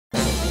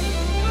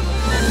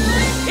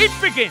It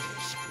begins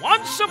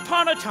once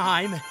upon a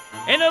time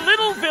in a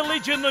little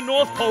village in the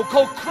North Pole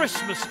called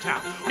Christmas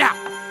Town. Now,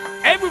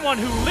 everyone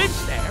who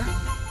lives there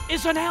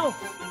is an elf.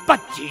 But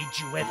did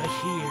you ever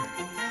hear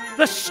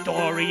the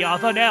story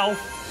of an elf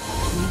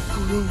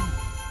who grew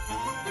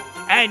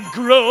and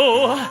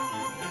grew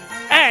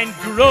and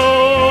grew?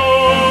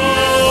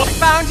 I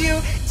found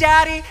you,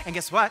 Daddy, and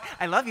guess what?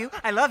 I love you,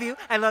 I love you,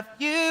 I love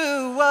you,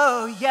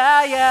 oh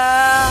yeah,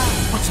 yeah.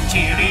 Put some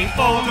cheery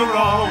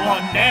folderol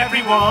on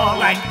every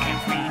wall and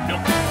every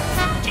nook.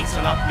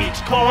 Tinsel up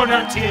each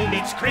corner till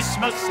it's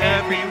Christmas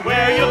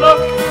everywhere you look.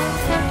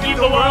 Give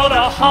the world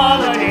a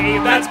holiday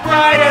that's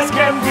bright as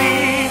can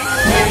be.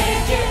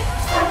 Make it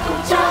sparkle,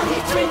 jolly,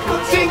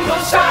 twinkle,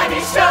 tingle, shiny,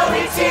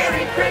 snowy,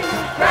 teary,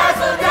 crinkle,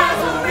 razzle,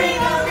 dazzle,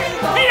 ringle,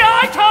 ringle. Yeah,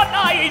 I thought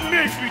I ain't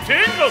miss me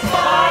tingle.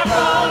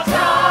 Sparkle,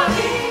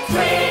 jolly,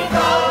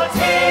 twinkle,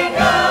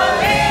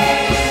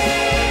 tingle-ling.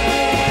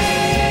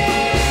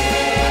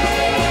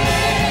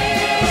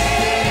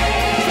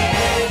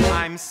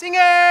 I'm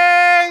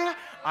singing!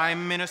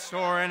 I'm in a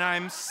store and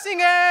I'm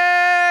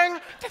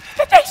singing!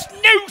 There's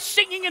no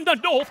singing in the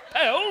North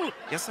Pole.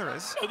 Yes, there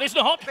is. No, there's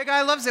not. Big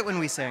Guy loves it when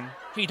we sing.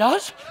 He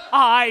does?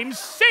 I'm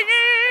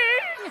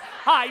singing.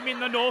 I'm in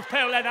the North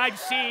Pole and I'm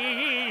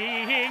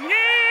singing.